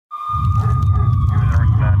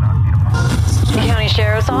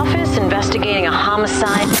Sheriff's Office investigating a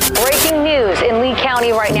homicide. Breaking news in Lee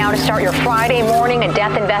County right now to start your Friday morning. A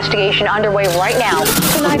death investigation underway right now.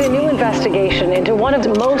 Tonight, a new investigation into one of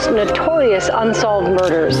the most notorious unsolved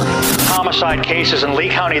murders. Homicide cases in Lee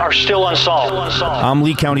County are still unsolved. I'm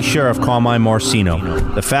Lee County Sheriff Carmine Marcino.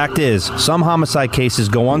 The fact is, some homicide cases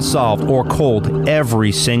go unsolved or cold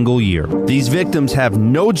every single year. These victims have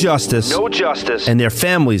no justice, and their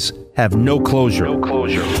families have no closure.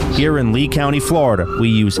 Here in Lee County, Florida, we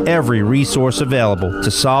use every resource available to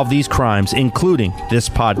solve these crimes, including this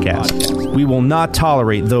podcast. We will not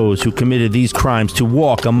tolerate those who committed these crimes to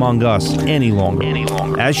walk among us any longer.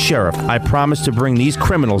 As sheriff, I promise to bring these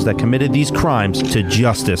criminals that committed these crimes to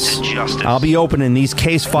justice. I'll be opening these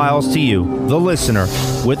case files to you, the listener,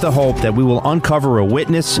 with the hope that we will uncover a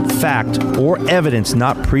witness, fact, or evidence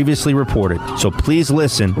not previously reported. So please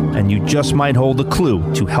listen, and you just might hold a clue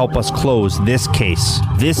to help us close this case.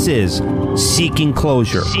 This is Seeking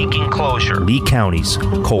Closure. Lee County's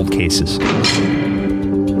Cold Cases.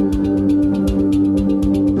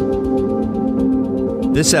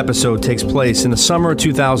 This episode takes place in the summer of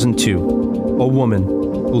 2002. A woman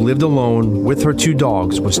who lived alone with her 2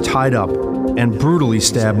 dogs was tied up and brutally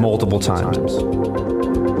stabbed multiple times.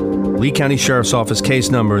 Lee County Sheriff's Office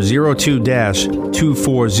case number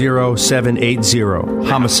 02-240780,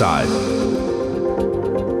 Homicide.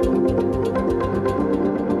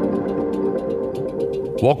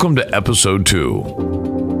 Welcome to episode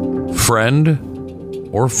 2, Friend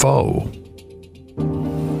or Foe?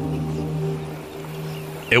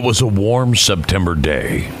 It was a warm September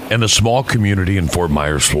day in a small community in Fort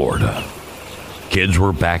Myers, Florida. Kids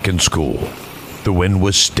were back in school. The wind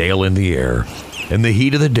was stale in the air, and the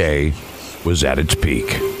heat of the day was at its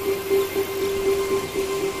peak.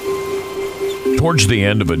 Towards the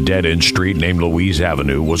end of a dead-end street named Louise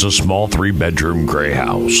Avenue was a small 3-bedroom gray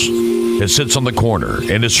house. It sits on the corner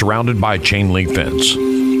and is surrounded by a chain-link fence.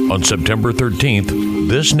 On September 13th,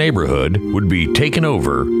 this neighborhood would be taken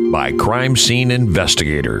over by crime scene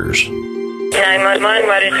investigators. 911,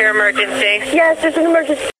 what is your emergency? Yes, it's an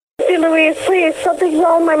emergency. Louise, please, something's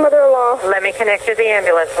wrong with my mother-in-law. Let me connect to the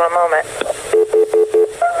ambulance. 1 moment.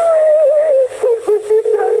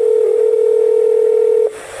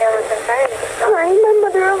 Hi, my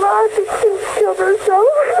mother-in-law just killed herself.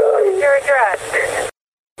 What is your address?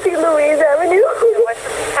 Louise Avenue.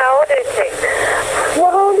 How old is she?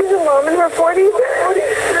 What old is your mom? In her 40s?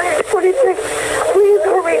 46. Please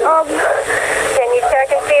hurry up. Can you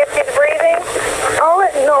check and see if she's breathing? Oh,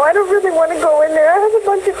 no, I don't really want to go in there. I have a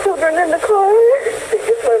bunch of children in the car.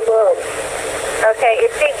 It's my mom. Okay,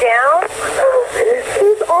 is she down?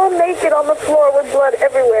 She's all naked on the floor with blood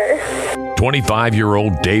everywhere.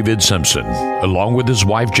 25-year-old David Simpson, along with his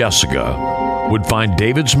wife Jessica, would find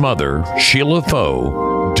David's mother, Sheila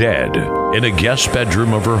Foe, dead in a guest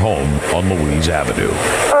bedroom of her home on Louise Avenue.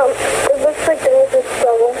 It looks like there was a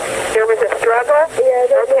struggle. There was a struggle?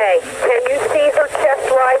 Yeah. Okay, can you see her chest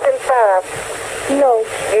rise and fall? No.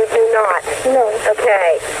 You do not? No.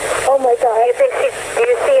 Okay. Oh my God. Do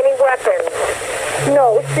you see any weapons?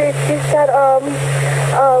 No, she's got a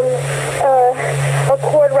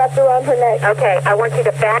cord wrapped around her neck. Okay, I want you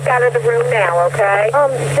to back out of the room now, okay?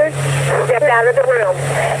 Step out of the room.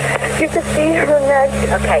 You can see her neck.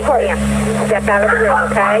 Okay, yeah. Step out of the room,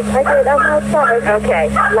 okay? I did, I'm outside. Okay,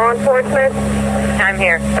 law enforcement? I'm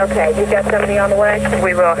here. Okay, you got somebody on the way?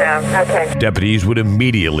 We will have. Okay. Deputies would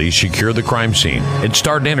immediately secure the crime scene and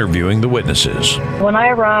start interviewing the witnesses. When I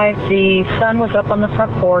arrived, the son was up on the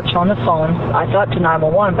front porch on the phone. I thought to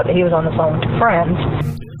 911, but he was on the phone to friends.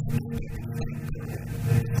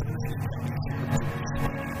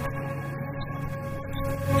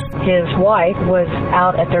 His wife was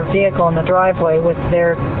out at their vehicle in the driveway with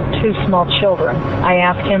their 2 small children. I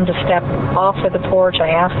asked him to step off of the porch. I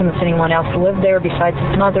asked him if anyone else lived there besides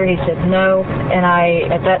his mother. He said no. And I,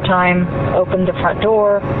 at that time, opened the front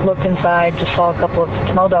door, looked inside, just saw a couple of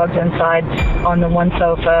small dogs inside on the one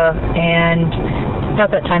sofa, and at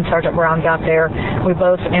that time, Sergeant Brown got there. We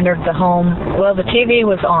both entered the home. Well, the TV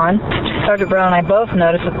was on. Sergeant Brown and I both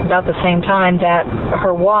noticed at about the same time that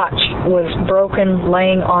her watch was broken,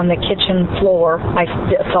 laying on the kitchen floor. I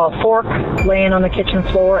saw a fork laying on the kitchen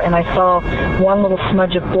floor, and I saw one little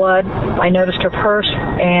smudge of blood. I noticed her purse,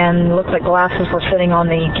 and it looked like glasses were sitting on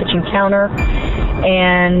the kitchen counter.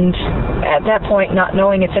 And at that point, not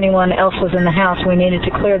knowing if anyone else was in the house, we needed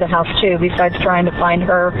to clear the house too, besides trying to find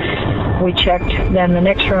her. We checked then the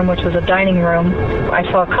next room, which was a dining room. I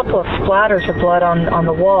saw a couple of splatters of blood on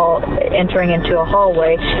the wall entering into a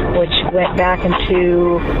hallway, which went back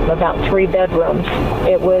into about 3 bedrooms.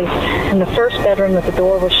 It was in the first bedroom that the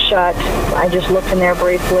door was shut. I just looked in there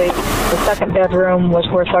briefly. The second bedroom was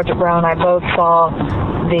where Sergeant Brown and I both saw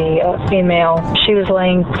the female. She was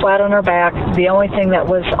laying flat on her back. The only thing that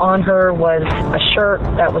was on her was a shirt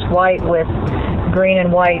that was white with green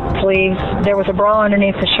and white sleeves. There was a bra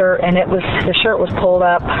underneath the shirt, and the shirt was pulled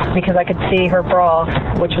up because I could see her bra,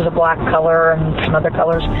 which was a black color and some other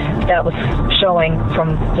colors, that was showing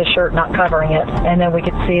from the shirt not covering it. And then we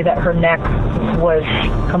could see that her neck was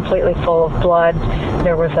completely full of blood.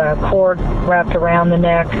 There was a cord wrapped around the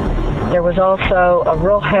neck. There was also a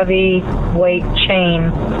real heavy weight chain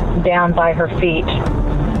down by her feet,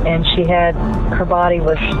 and her body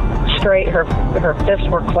was straight, her fists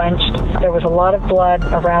were clenched. There was a lot of blood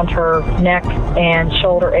around her neck and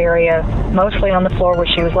shoulder area, mostly on the floor where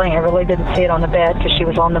she was laying. I really didn't see it on the bed because she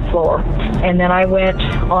was on the floor. And then I went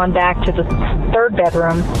on back to the third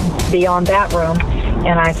bedroom, beyond that room,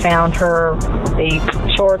 and I found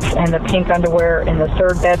the shorts and the pink underwear in the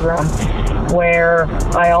third bedroom, where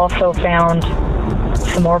I also found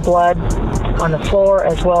some more blood on the floor,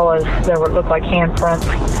 as well as there looked like handprints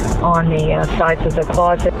on the sides of the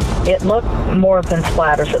closet. It looked more than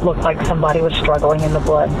splatters. It looked like somebody was struggling in the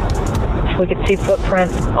blood. We could see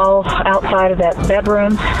footprints all outside of that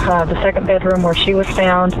bedroom, the second bedroom where she was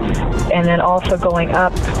found, and then also going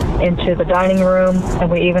up into the dining room,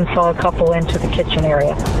 and we even saw a couple into the kitchen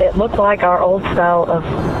area. It looked like our old style of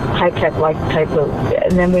high-tech like type boot.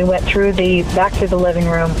 And then we went back through the living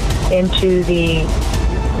room into the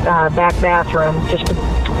back bathroom.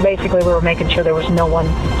 Basically, we were making sure there was no one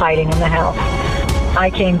hiding in the house. I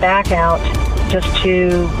came back out just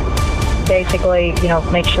to basically,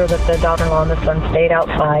 make sure that the daughter-in-law and the son stayed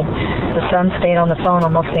outside. The son stayed on the phone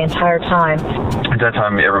almost the entire time. At that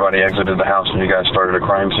time, everybody exited the house and you guys started a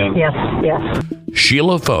crime scene? Yes.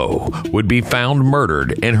 Sheila Foe would be found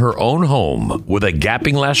murdered in her own home with a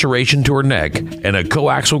gaping laceration to her neck and a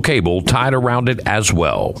coaxial cable tied around it as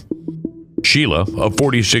well. Sheila, a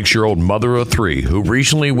 46-year-old mother of 3 who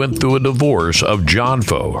recently went through a divorce of John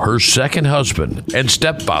Foe, her second husband and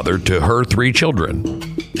stepfather to her 3 children.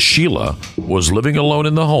 Sheila was living alone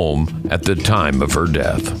in the home at the time of her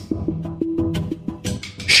death.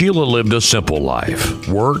 Sheila lived a simple life,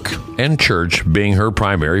 work and church being her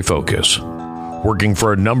primary focus. Working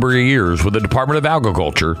for a number of years with the Department of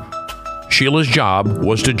Agriculture, Sheila's job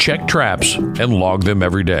was to check traps and log them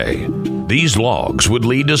every day. These logs would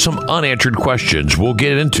lead to some unanswered questions we'll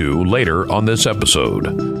get into later on this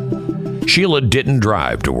episode. Sheila didn't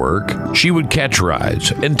drive to work. She would catch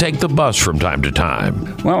rides and take the bus from time to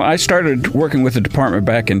time. Well, I started working with the department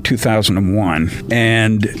back in 2001,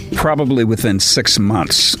 and probably within 6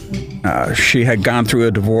 months, she had gone through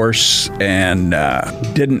a divorce and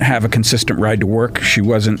didn't have a consistent ride to work.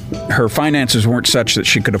 Her finances weren't such that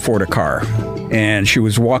she could afford a car, and she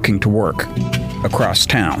was walking to work across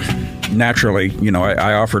town. Naturally,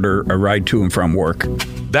 I offered her a ride to and from work.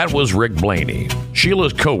 That was Rick Blaney,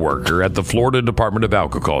 Sheila's co-worker at the Florida Department of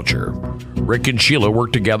Agriculture. Rick and Sheila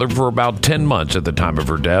worked together for about 10 months at the time of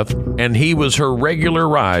her death, and he was her regular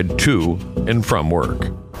ride to and from work.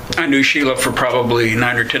 I knew Sheila for probably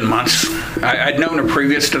 9 or 10 months. I'd known her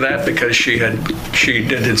previous to that because she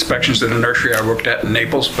did inspections at a nursery I worked at in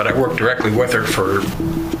Naples, but I worked directly with her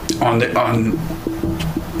on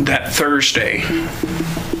that Thursday.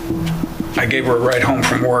 I gave her a ride home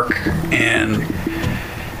from work, and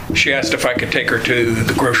she asked if I could take her to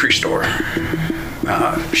the grocery store.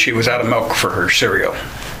 She was out of milk for her cereal.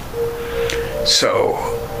 So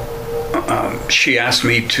she asked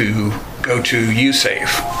me to go to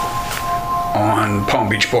USAFE on Palm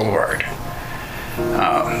Beach Boulevard.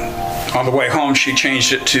 On the way home, she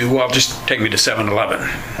changed it to, just take me to 7-Eleven.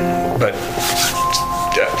 But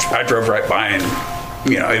I drove right by, and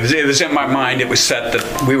it was in my mind, it was set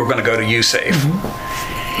that we were going to go to USAFE.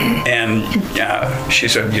 Mm-hmm. And she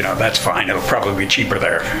said, that's fine. It'll probably be cheaper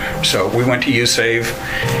there. So we went to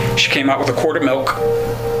USAFE. She came out with a quart of milk,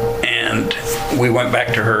 and we went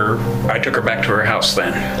back to her. I took her back to her house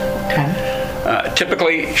then. Okay.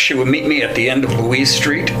 Typically, she would meet me at the end of Louise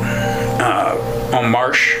Street on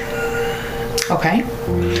Marsh. Okay.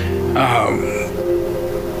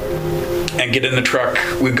 And get in the truck.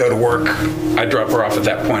 We'd go to work. I'd drop her off at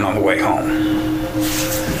that point on the way home.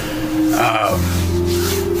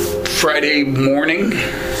 Friday morning,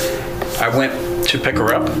 I went to pick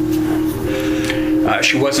her up.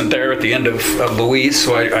 She wasn't there at the end of Louise,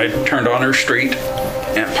 so I turned on her street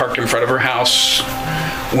and parked in front of her house,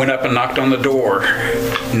 went up and knocked on the door.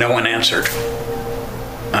 No one answered.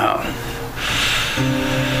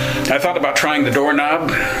 I thought about trying the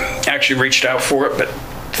doorknob, actually reached out for it, but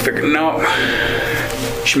figured, no,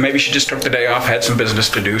 maybe she just took the day off, had some business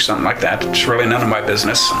to do, something like that. It's really none of my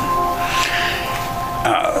business.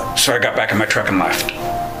 So I got back in my truck and left.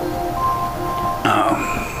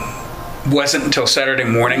 Wasn't until Saturday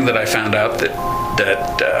morning that I found out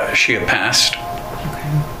that she had passed.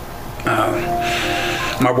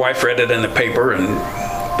 My wife read it in the paper and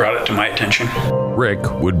brought it to my attention. Rick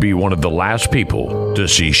would be one of the last people to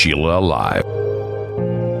see Sheila alive.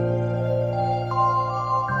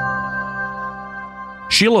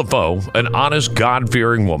 Sheila Foe, an honest,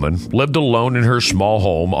 God-fearing woman, lived alone in her small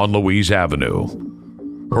home on Louise Avenue.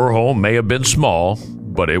 Her home may have been small,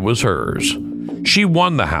 but it was hers. She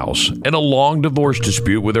won the house in a long divorce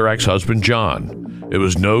dispute with her ex-husband, John. It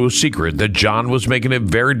was no secret that John was making it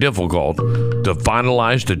very difficult to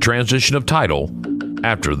finalize the transition of title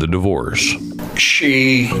after the divorce.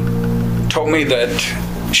 She told me that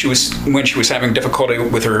when she was having difficulty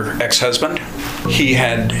with her ex-husband, they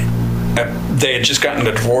had just gotten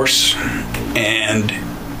a divorce, and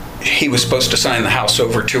he was supposed to sign the house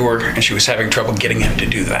over to her, and she was having trouble getting him to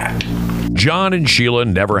do that. John and Sheila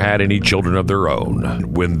never had any children of their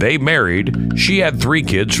own. When they married, she had 3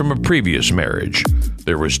 kids from a previous marriage.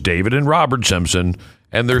 There was David and Robert Simpson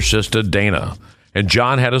and their sister Dana, and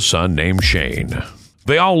John had a son named Shane.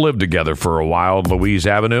 They all lived together for a while on Louise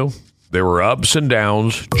Avenue. There were ups and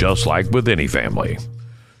downs, just like with any family.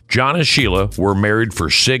 John and Sheila were married for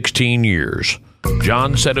 16 years.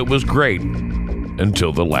 John said it was great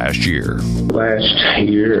until the last year. Last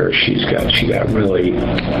year, she got really, I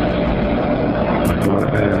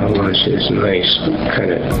want to say it's nice,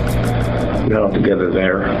 kind of not together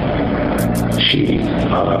there. She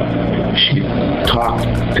talked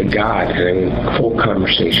to God in full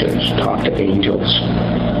conversations, talked to angels.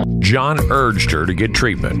 John urged her to get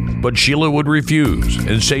treatment, but Sheila would refuse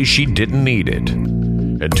and say she didn't need it.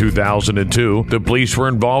 In 2002, the police were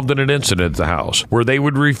involved in an incident at the house where they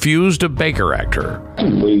would refuse to Baker Act her.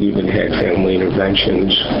 We even had family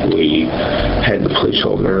interventions. We had the police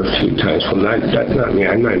over there a few times. Well, not me.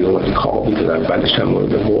 I'm not even what to call because by this time we were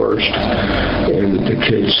divorced. And the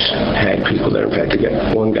kids had people there. In fact,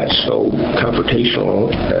 one got so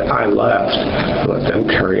confrontational that I left and let them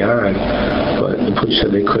carry on. But the police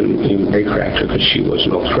said they couldn't even Baker Act her because she was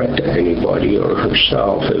no threat to anybody or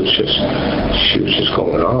herself. It was just, she was just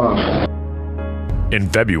going off. In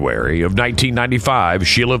February of 1995,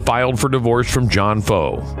 Sheila filed for divorce from John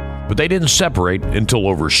Foe, but they didn't separate until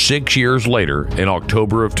over 6 years later in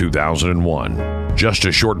October of 2001. Just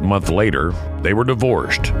a short month later, they were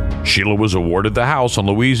divorced. Sheila was awarded the house on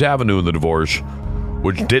Louise Avenue in the divorce,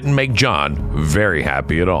 which didn't make John very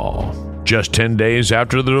happy at all. Just 10 days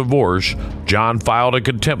after the divorce, John filed a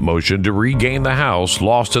contempt motion to regain the house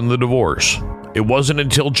lost in the divorce. It wasn't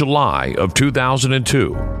until July of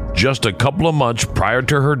 2002, just a couple of months prior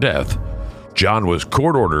to her death, John was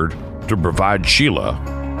court-ordered to provide Sheila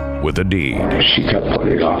with a deed. She kept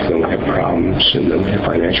putting it off, and we had problems, and then we had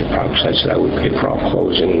financial problems. I said I would pay for all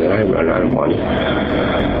closing, and then I ran out of money.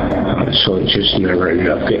 So it just never ended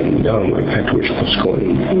up getting done. In fact, we were supposed to go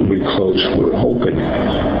and reclose. We were hoping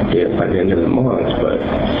by the end of the month, but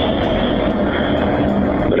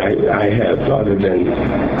I have, other than,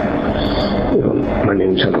 my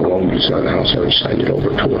name's on the loan, but it's not the house. I already signed it over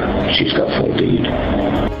to her. She's got full deed.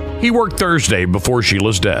 He worked Thursday before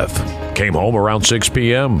Sheila's death, came home around 6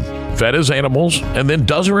 p.m., fed his animals, and then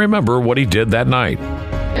doesn't remember what he did that night.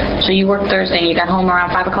 So you worked Thursday and you got home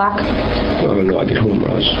around 5 o'clock? No, I get home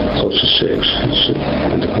around close to 6.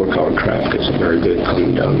 The 4-hour traffic is very good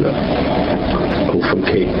coming down the from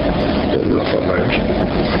Cape to North Myers.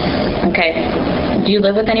 Okay. Do you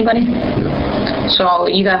live with anybody? No. So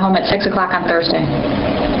you got home at 6 o'clock on Thursday?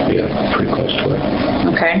 Yeah, pretty close to it.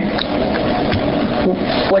 Okay.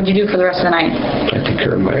 What did you do for the rest of the night? I took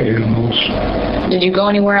care of my animals. Did you go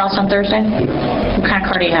anywhere else on Thursday? No. What kind of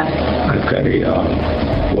car do you have? I've got a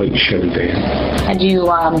white Chevy van. Had you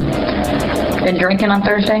been drinking on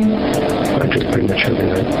Thursday? I drink pretty much every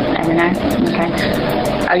night. Every night? Okay.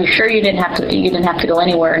 Are you sure you didn't have to go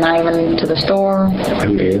anywhere, not even to the store? I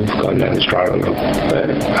may have gone down the store, I don't know, but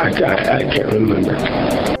I can't remember.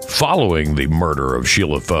 Following the murder of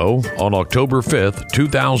Sheila Foe, on October 5th,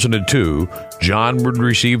 2002, John would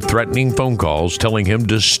receive threatening phone calls telling him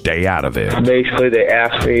to stay out of it. Basically, they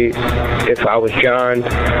asked me if I was John,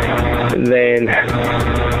 then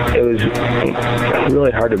it was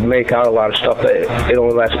really hard to make out a lot of stuff. It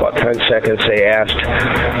only lasts about 10 seconds.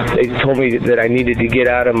 They told me that I needed to get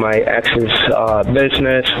out of my ex's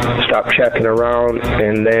business, stop checking around,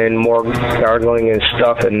 and then more gargling and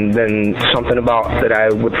stuff, and then something about that I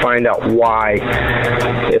would find out why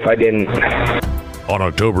if I didn't. On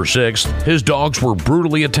October 6th, his dogs were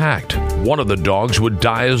brutally attacked. One of the dogs would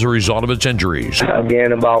die as a result of its injuries.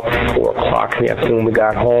 Again, about 4 o'clock in the afternoon, we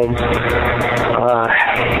got home.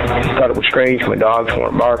 Thought it was strange. My dogs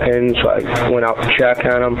weren't barking, so I went out to check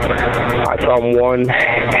on them. I found one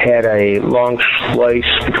had a long slice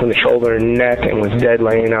between the shoulder and neck and was dead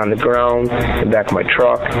laying on the ground in the back of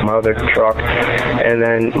my other truck. And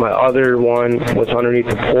then my other one was underneath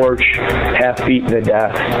the porch, half beaten to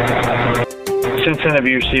death. Since then, have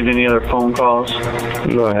you received any other phone calls?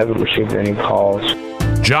 No, I haven't received any calls.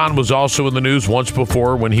 John was also in the news once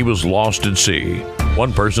before when he was lost at sea.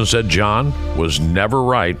 One person said John was never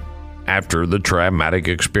right after the traumatic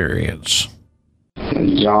experience.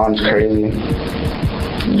 John's crazy.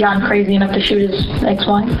 John crazy enough to shoot his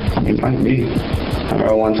ex-wife? He might be. I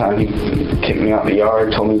remember one time he kicked me out the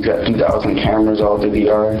yard, told me he's got 2,000 cameras all through the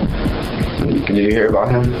yard. Did you hear about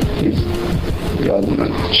him?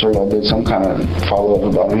 I'm sure I did some kind of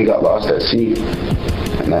follow-up about him. He got lost at sea,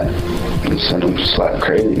 and that sent him slap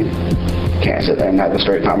crazy. Can't sit there and have a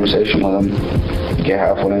straight conversation with him. Get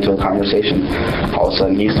halfway into a conversation, all of a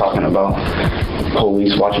sudden he's talking about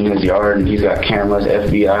police watching his yard, and he's got cameras,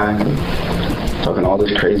 FBI, talking all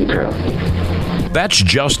this crazy crap. That's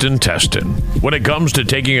Justin Teston. When it comes to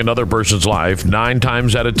taking another person's life, 9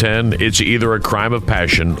 times out of 10, it's either a crime of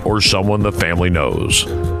passion or someone the family knows.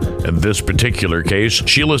 In this particular case,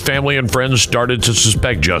 Sheila's family and friends started to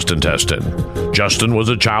suspect Justin Teston. Justin was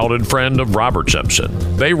a childhood friend of Robert Simpson.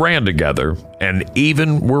 They ran together and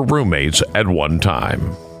even were roommates at one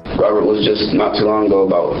time. Robert was just not too long ago,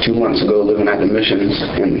 about 2 months ago, living at the Missions,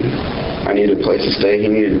 and I needed a place to stay. He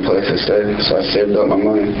needed a place to stay, so I saved up my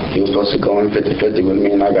money. He was supposed to go in 50-50 with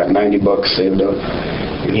me, and I got $90 saved up.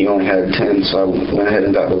 And he only had 10, so I went ahead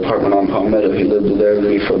and got the apartment on Palmetto. He lived there with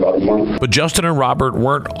me for about a month. But Justin and Robert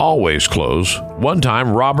weren't always close. One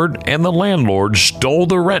time, Robert and the landlord stole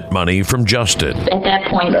the rent money from Justin. At that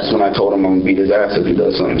point, that's when I told him I'm going to beat his ass if he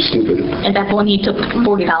does something stupid. At that point, he took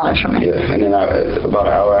 $40 from me. Yeah, and then about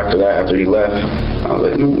an hour after that, after he left, I was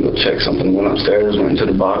like, go check something. Went upstairs, went into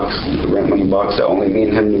the box, the rent money box that only me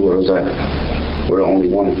and him knew where it was at. We're the only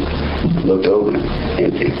one. Looked over,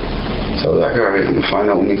 empty. So I was like, all right, I'm going to find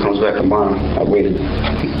out when he comes back tomorrow. I waited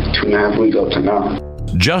 2.5 weeks up to now.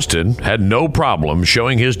 Justin had no problem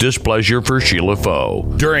showing his displeasure for Sheila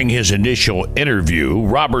Foe. During his initial interview,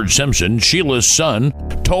 Robert Simpson, Sheila's son,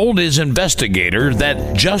 told his investigator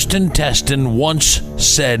that Justin Teston once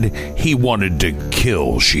said he wanted to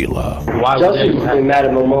kill Sheila. Justin's been mad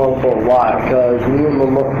at my mom for a while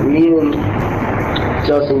because me and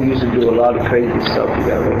Justin used to do a lot of crazy stuff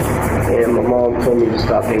together, and my mom told me to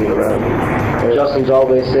stop hanging around him. And Justin's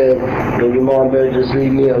always said, your mom better just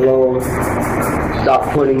leave me alone,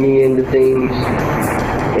 stop putting me into things.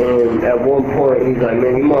 And at one point, he's like,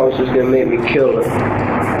 man, your mom's just going to make me kill her.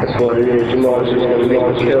 That's what it is. Your mom's just going to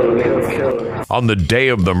make me kill her. On the day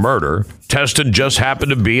of the murder, Teston just happened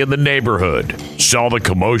to be in the neighborhood, saw the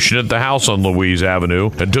commotion at the house on Louise Avenue,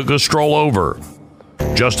 and took a stroll over.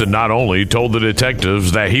 Justin not only told the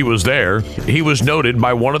detectives that he was there, he was noted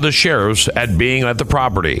by one of the sheriffs at being at the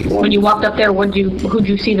property. When you walked up there, who'd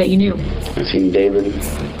you see that you knew? I seen David,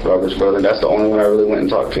 Robert's brother. That's the only one I really went and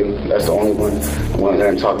talked to. That's the only one. I went there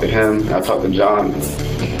and talked to him. I talked to John.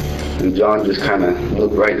 And John just kind of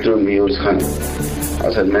looked right through me. It was kind of,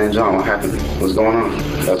 I said, man, John, what happened? What's going on?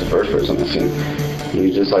 That's the first person I seen. He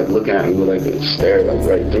was just like looking at me with like a stare, like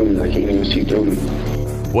right through me, like he didn't even see through me.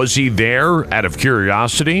 Was he there out of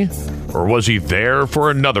curiosity, or was he there for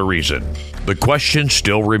another reason? The question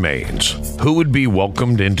still remains. Who would be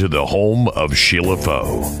welcomed into the home of Sheila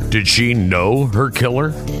Foe? Did she know her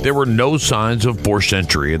killer? There were no signs of forced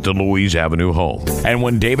entry at the Louise Avenue home. And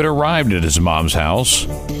when David arrived at his mom's house,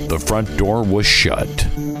 the front door was shut.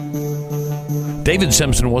 David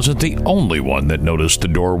Simpson wasn't the only one that noticed the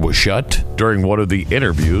door was shut. During one of the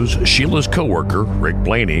interviews, Sheila's coworker, Rick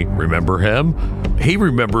Blaney, remember him? He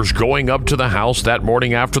remembers going up to the house that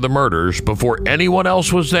morning after the murders before anyone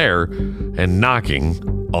else was there and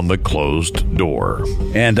knocking on the closed door.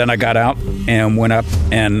 And then I got out and went up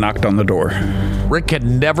and knocked on the door. Rick had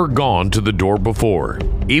never gone to the door before,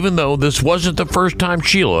 even though this wasn't the first time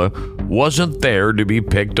Sheila wasn't there to be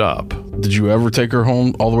picked up. Did you ever take her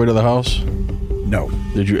home all the way to the house? No.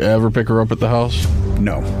 Did you ever pick her up at the house?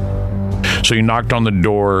 No. So you knocked on the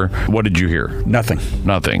door. What did you hear? Nothing.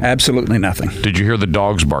 Nothing. Absolutely nothing. Did you hear the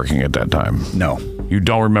dogs barking at that time? No. You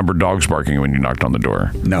don't remember dogs barking when you knocked on the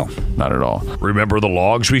door? No. Not at all. Remember the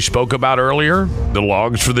logs we spoke about earlier? The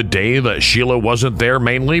logs for the day that Sheila wasn't there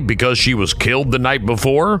mainly because she was killed the night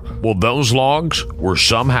before? Well, those logs were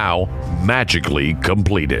somehow magically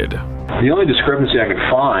completed. The only discrepancy I could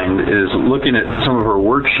find is looking at some of her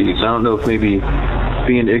worksheets. I don't know if maybe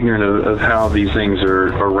being ignorant of how these things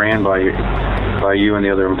are ran by you and the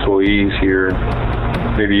other employees here,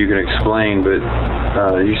 maybe you can explain, but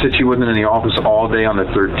you said she wasn't in the office all day on the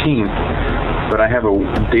 13th, but I have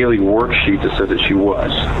a daily worksheet that says that she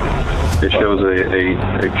was. It shows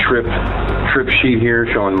a trip sheet here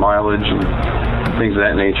showing mileage and things of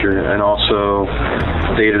that nature, and also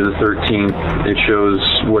dated the 13th. It shows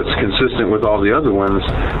what's consistent with all the other ones,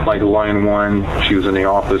 like line 1, she was in the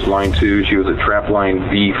office. Line 2, she was at trap line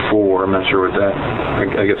B4. I'm not sure what that,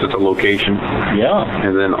 I guess it's a location. Yeah.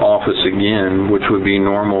 And then office again, which would be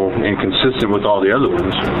normal and consistent with all the other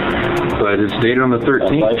ones. But it's dated on the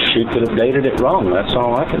 13th. Unless she could have dated it wrong. That's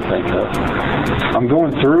all I can think of. I'm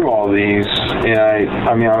going through all these, and I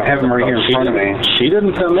have them right here in front of me. She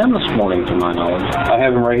didn't come in this morning, to my knowledge. I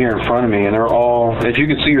have them right here in front of me, and they're all, as you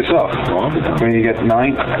can see yourself. I mean, you got the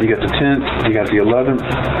 9th, you got the 10th, you got the 11th,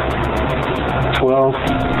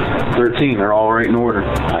 12th, 13. They're all right in order.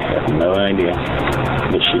 I have no idea.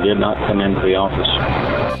 But she did not come into the office.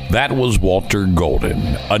 That was Walter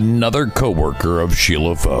Golden, another co-worker of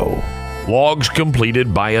Sheila Foe. Logs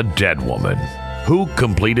completed by a dead woman. Who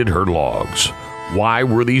completed her logs? Why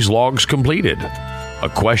were these logs completed? A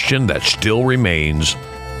question that still remains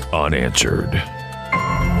unanswered.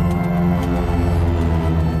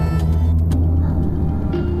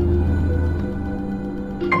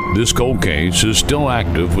 This cold case is still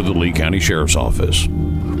active with the Lee County Sheriff's Office.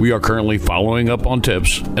 We are currently following up on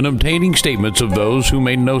tips and obtaining statements of those who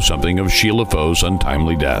may know something of Sheila Foe's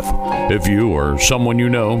untimely death. If you or someone you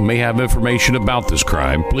know may have information about this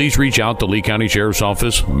crime, please reach out to Lee County Sheriff's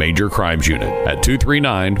Office Major Crimes Unit at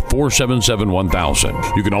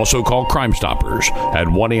 239-477-1000. You can also call Crime Stoppers at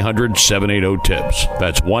 1-800-780-TIPS.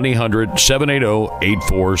 That's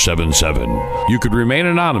 1-800-780-8477. You could remain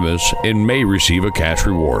anonymous and may receive a cash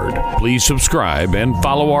reward. Please subscribe and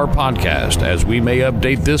follow our podcast as we may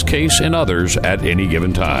update this case and others at any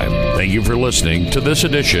given time. Thank you for listening to this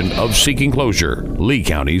edition of Seeking Closure, Lee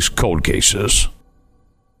County's Cold Cases.